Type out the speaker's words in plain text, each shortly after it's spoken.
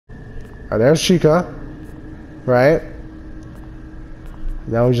Alright, there's Chica. Right?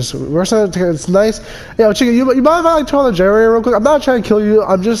 Now we're starting to, it's nice. Yo, Chica, you mind if I like turn on the generator real quick? I'm not trying to kill you,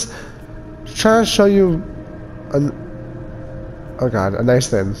 I'm just trying to show you oh god, a nice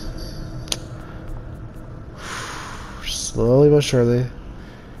thing. Slowly but surely.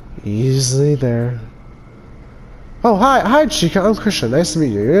 Easily there. Oh, hi, Chica, I'm Christian, nice to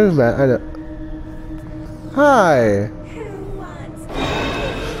meet you. You're Matt, I know. Hi.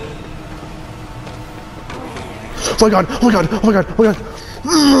 Oh my god, oh my god, oh my god, oh my god.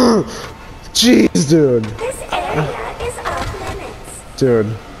 Jeez, dude. This area is off limits. Dude.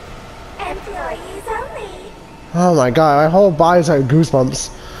 Employees only. Oh my god, my whole body's like goosebumps.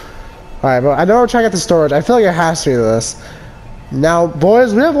 Alright, but I know we're trying to get the storage. I feel like it has to be this. Now,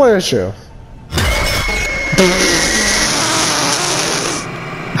 boys, we have one issue.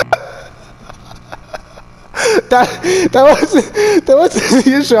 that wasn't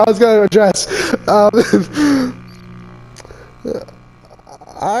the issue I was going to address.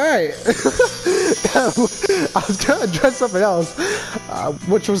 Alright. I was going to address something else,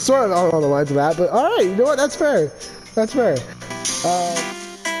 which was sort of on the lines of that, but alright, you know what? That's fair. That's fair.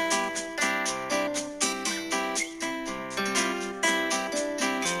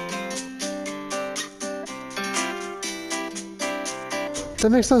 That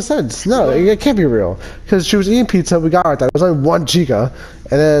makes no sense. No, it can't be real. Because she was eating pizza, we got her like that. It was only one Chica,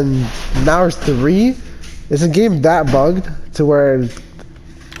 and then now there's 3. Is the game that bugged to where? And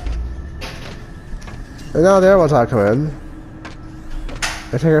now the other one's not coming.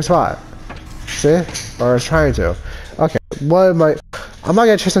 I take her spot. See? Or it's trying to. Okay, what am I? I'm not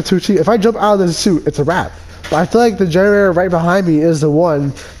gonna chase that 2 cheat. If I jump out of the suit, it's a wrap. But I feel like the generator right behind me is the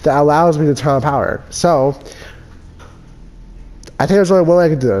one that allows me to turn on power. So I think there's only one way I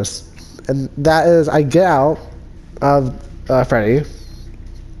can do this, and that is I get out of Freddy,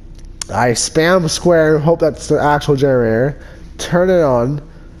 I spam square and hope that's the actual generator, turn it on,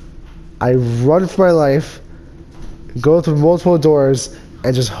 I run for my life, go through multiple doors,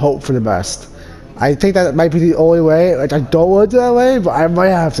 and just hope for the best. I think that might be the only way. Like, I don't want to do that way, but I might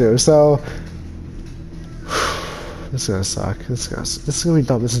have to, so this is gonna suck. This is gonna be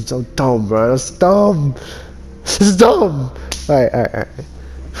dumb. This is so dumb, bro. This is dumb. This is dumb. Alright.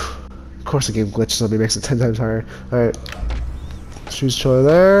 Of course the game glitches on me, makes it 10 times harder. Alright. Choose choice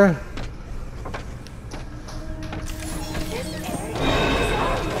there.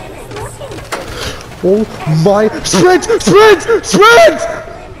 Oh my. Sprint! Sprint! Sprint!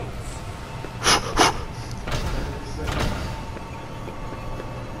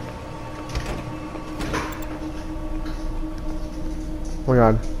 Oh my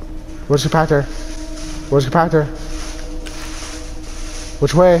god. Where's the compactor? Where's the compactor?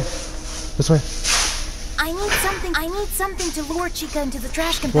 Which way? This way. I need something to lure Chica into the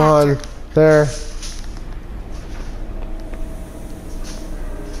trash compactor. One. There.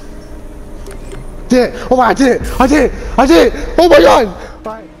 Did it! Oh my! I did it! I did it! I did it! Oh my god!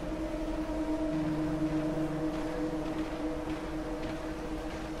 Bye.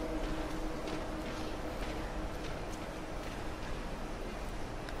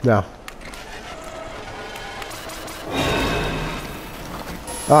 No.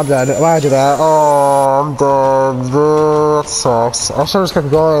 I'm dead. Why did I do that? Oh, I'm dead. That sucks. I should have just kept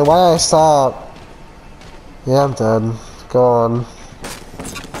going. Why did I stop? Yeah, I'm dead. Go on.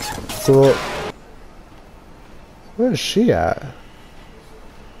 Do it. Where is she at?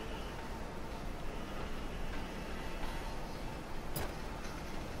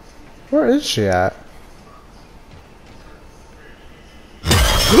 Where is she at?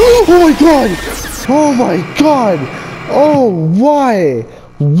 Oh my god! Oh my god! Oh, why?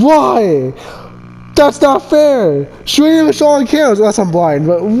 Why? That's not fair! She ain't even showing cameras unless I'm blind,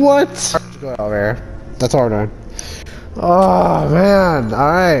 but what? Go over here. That's all we're doing. Oh man.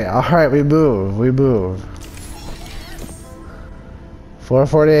 Alright, we move.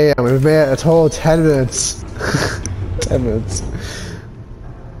 4:40 AM. We've made it a total of 10 minutes. 10 minutes.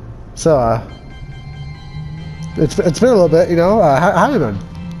 So, it's been a little bit, you know. How have you been?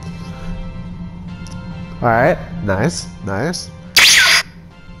 Alright, nice.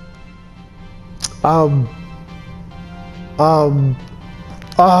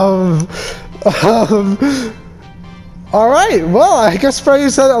 Alright, well, I guess Freddy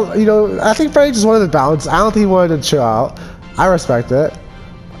said, you know, I think Freddy just wanted to bounce. I don't think he wanted to chill out. I respect it.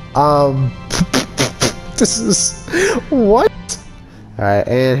 This is... What? Alright,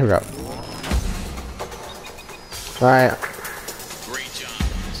 and here we go. Alright.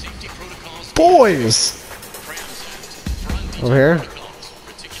 Boys! Over here.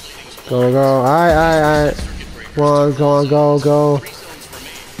 Go. Alright. Go on.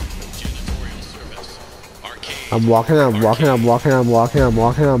 I'm walking. Hurry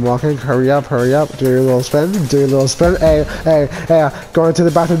up. Do your little spin. Hey, going to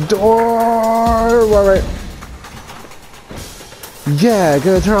the bathroom door. Wait. Yeah,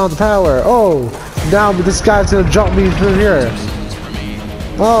 gonna turn on the power. Oh, now this guy's gonna jump me through here.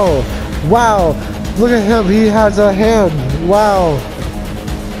 Oh, wow. Look at him. He has a hand. Wow.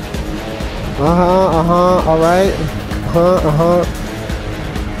 All right.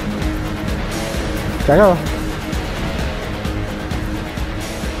 Gotta go.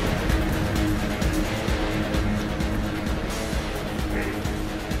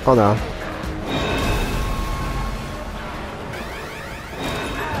 Oh no.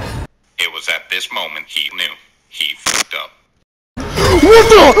 It was at this moment he knew. He fucked up. What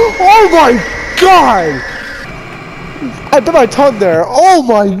the? Oh my god! I bit my tongue there. Oh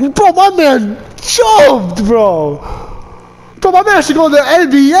my, bro, my man jumped, bro. Bro, my man should go to the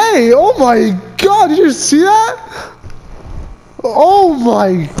NBA. Oh my god, did you see that? Oh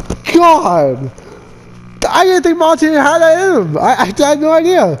my god. I didn't think Monty had that in him. I had no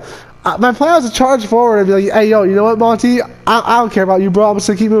idea. My plan was to charge forward and be like, hey, yo, you know what, Monty? I don't care about you, bro. I'm just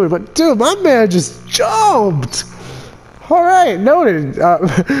gonna keep moving. But, dude, my man just jumped. All right, noted.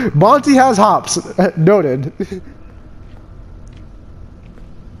 Monty has hops. Noted.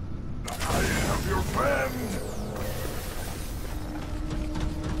 I am your friend.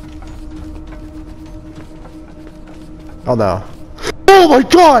 Oh, no. Oh, my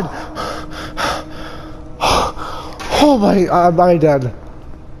God. Oh, my. I'm dead.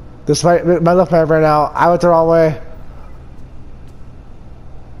 This my left hand right now. I went the wrong way.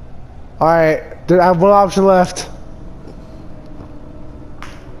 Alright, dude, I have one option left.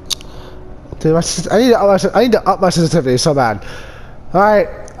 Dude, I need to up my sensitivity so bad. Alright,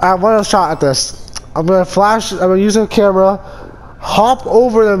 I have one shot at this. I'm gonna use a camera, hop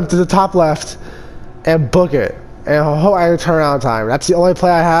over them to the top left, and book it. And hope I can turn around time. That's the only play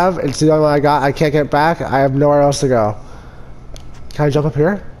I have. It's the only one I got. I can't get back. I have nowhere else to go. Can I jump up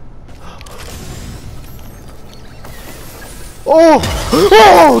here? Oh!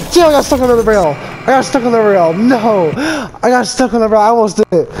 Oh! Damn, I got stuck on the rail! No! I got stuck on the rail. I almost did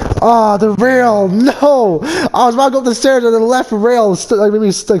it. Oh, the rail! No! I was about to go up the stairs and the left rail made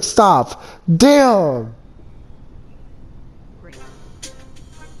me stop. Damn! Great.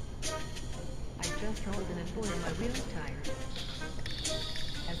 I just rolled an employee on my wheel tire.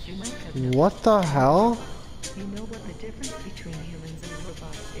 As you might have known, What the hell? you know what the difference between humans and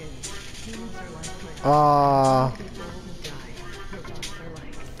robots is. Humans are like plants. People will die. Robots are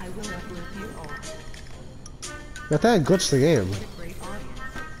like, I will uproot you all. I think I glitched the game. What a great audience.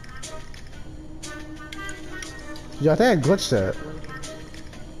 Yeah, I think I glitched it.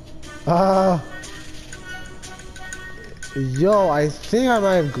 Yo, I think I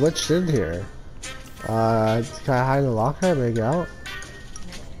might have glitched in here. Can I hide in the locker and make it out?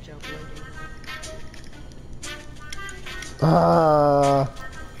 Next joke loading.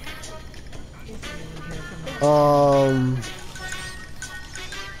 Is anyone here from the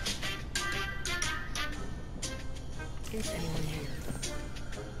Is anyone here?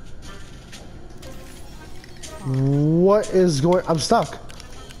 What is going? I'm stuck.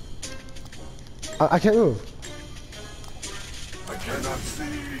 I can't move. I cannot see.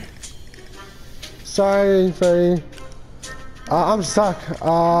 Sorry, Freddy. I'm stuck.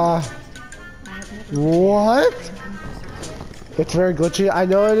 I have never What? It's very glitchy. I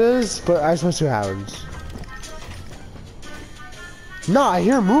know it is, but I supposed to happens. No, I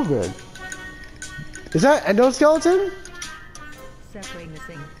hear movement. Is that endoskeleton? Separating the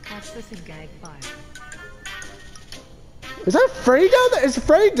thing. Accessing gag file. Is that Freddy down there? Is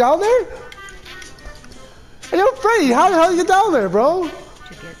Freddy down there? Hey, yo, Freddy, how the hell you get down there, bro? To get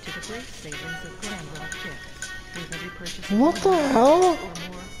to the great savings of Grand Rock chips. With every purchase of What the $1 hell? or more,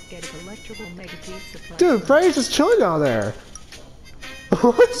 get a collectible megabeat supply. Dude, Freddy's just chilling down there.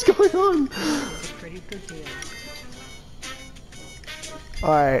 What's going on? It's a pretty good deal.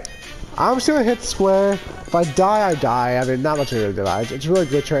 Alright. I'm just gonna hit square. If I die, I die. I mean, not much of a die. It's really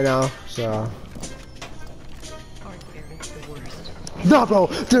glitch right now, so. Hardware is the worst. No, bro,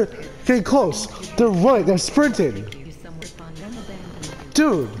 they're getting close. They're running, they're sprinting. You somewhere find them abandoned.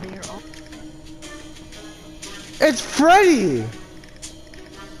 Dude, They are all it's Freddy!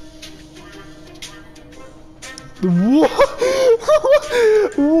 What?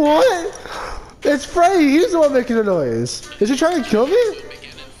 What? It's Freddy, he's the one making the noise. Is he trying to kill me?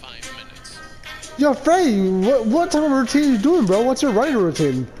 Yo, Freddy, what type of routine are you doing, bro? What's your running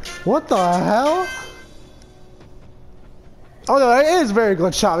routine? What the hell? Oh no, it is very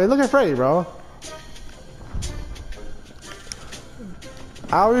glitch shot. I mean, look at Freddy, bro.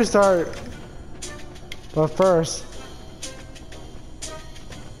 I'll restart. But first...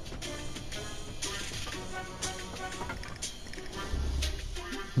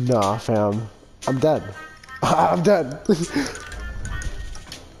 Nah, fam. I'm dead. I'm dead.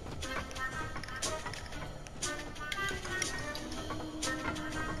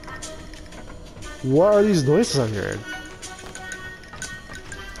 What are these noises I'm hearing?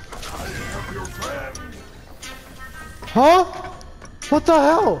 I am your friend. Huh? What the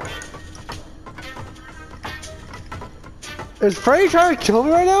hell? Is Freddy trying to kill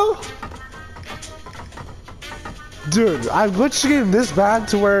me right now? Dude, I glitched the game this bad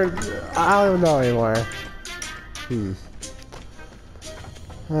to where I don't know anymore.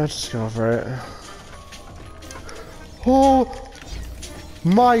 Let's just go for it. Oh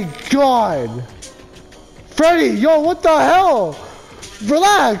my god! Freddy, yo, what the hell?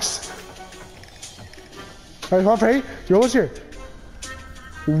 Relax! Alright, come on, Freddy. You're almost here.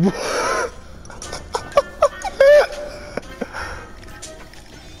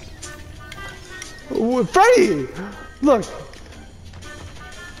 Freddy! Look!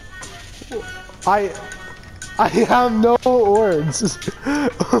 I have no words.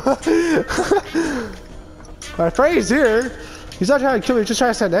 Alright, Freddy's here. He's not trying to kill me, he's just trying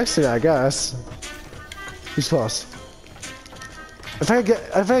to stand next to me, I guess. He's close. If I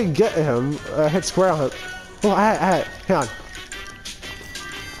can get him, hit square on him. Oh, hang on.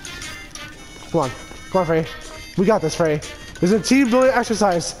 Come on, Freddy. We got this, Freddy. There's a team building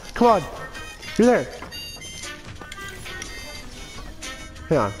exercise. Come on, you're there.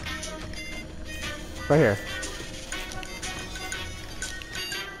 Hang on. Right here.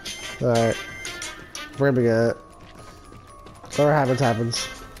 Alright. We're gonna get it. Whatever happens.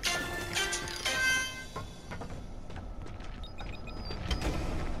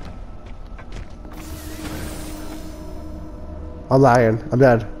 I'm lagging. I'm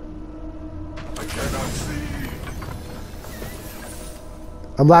dead. I cannot see.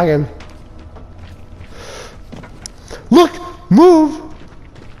 I'm lagging. Look! Move!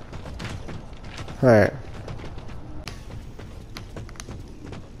 Alright.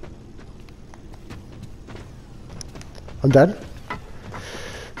 I'm dead?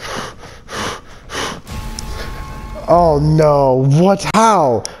 Oh no, what?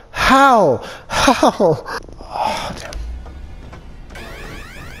 How? How? Oh, damn.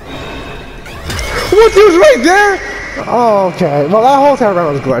 What? He was right there? Oh, okay. Well, that whole entire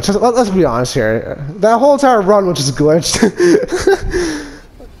run was glitched. Let's be honest here. That whole entire run was just glitched.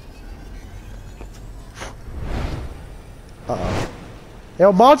 Uh-oh.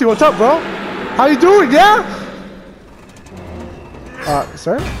 Yo, Monty, what's up, bro? How you doing, yeah?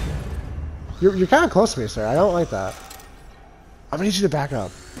 Sir? You're kind of close to me, sir. I don't like that. I'm gonna need you to back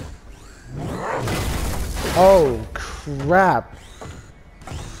up. Oh, crap.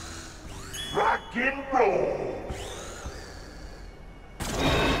 Rock and roll.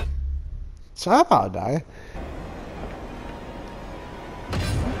 So I'm about to die.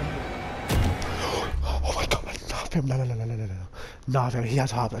 Oh my god, no, fam, no. No, fam, he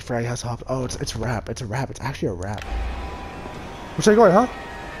has hop. Freddy has hop. Oh, it's a rap. It's a rap. It's actually a rap. Which way are you going, huh?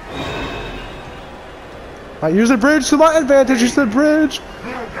 Alright, use the bridge to my advantage. Use the bridge.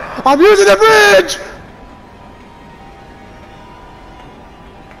 I'm using the bridge!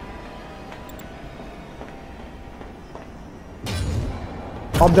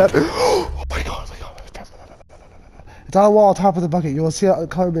 I'm dead. Oh my god, It's on the wall on top of the bucket. You will see a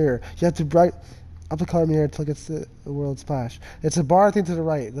color mirror. You have to bright up the color mirror until it gets to the world splash. It's a bar thing to the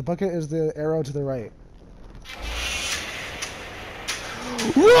right. The bucket is the arrow to the right.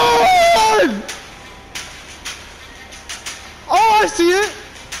 Run! Oh, I see it!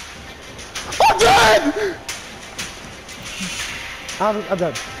 I'm dead! I'm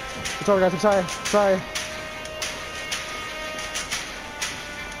dead. It's over, guys. I'm sorry.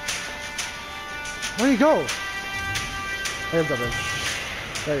 Where'd he go? I am jumping.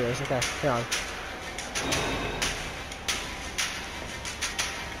 There he is. Okay, hang on.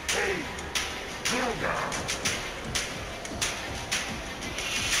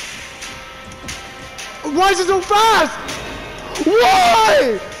 Why is it so fast?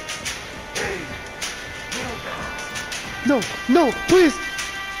 Why? No, please.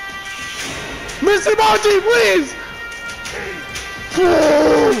 Mr. Monty, please.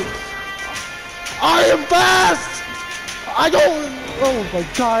 I am fast. I don't. Oh my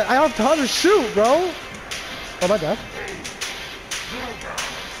god, I have time to shoot, bro. Oh, my bad.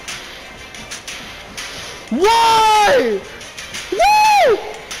 Why? No!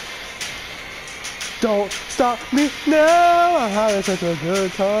 Don't stop me now. I'm having such a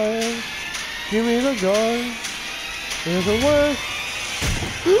good time. Give me the gun. There's a word.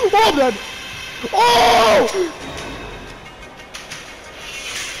 Oh, I'm dead. Oh!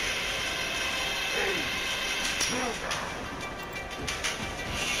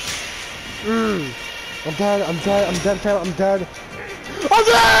 I'm dead, I'm dead, I'm dead, fam, I'm dead. I'm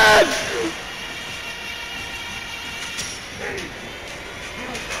dead!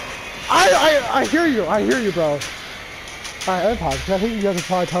 I hear you, bro. Alright, let me pause, 'cause I think you guys are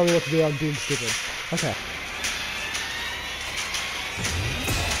probably telling me what to do. I'm being stupid. Okay.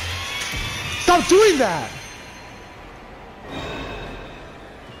 Stop doing that!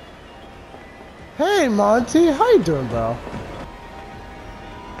 Hey, Monty, how you doing, bro?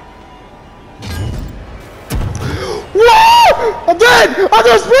 Whoa! I'm dead! I'm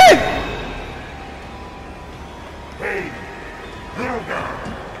gonna spin! Hey, little guy.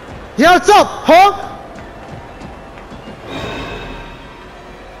 Yeah, what's up, huh?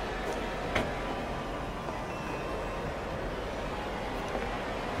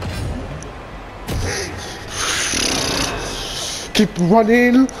 Keep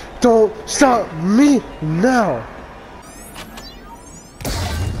running, don't stop me now.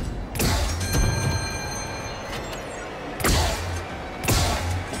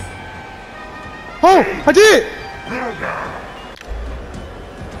 Oh, I did it! Little guy.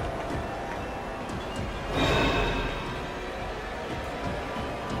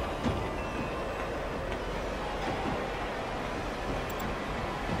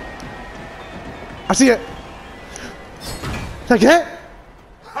 I see it. Did I get it?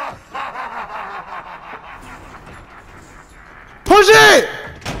 Push it!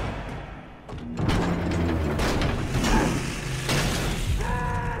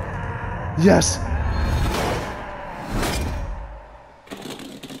 Yes.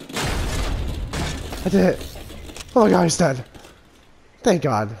 I did it. Oh my god, he's dead. Thank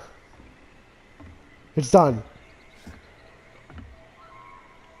God. It's done.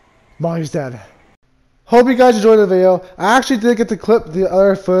 Molly's dead. Hope you guys enjoyed the video. I actually did get to clip the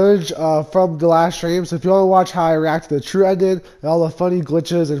other footage from the last stream, so if you want to watch how I react to the true ending and all the funny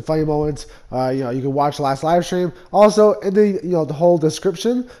glitches and funny moments, you can watch the last live stream. Also, in the the whole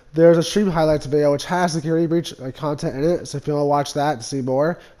description, there's a stream highlights video which has security breach content in it. So if you want to watch that and see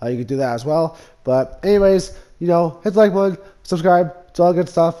more, you can do that as well. But anyways, hit the like button, subscribe, it's all good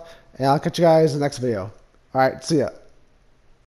stuff, and I'll catch you guys in the next video. All right, see ya.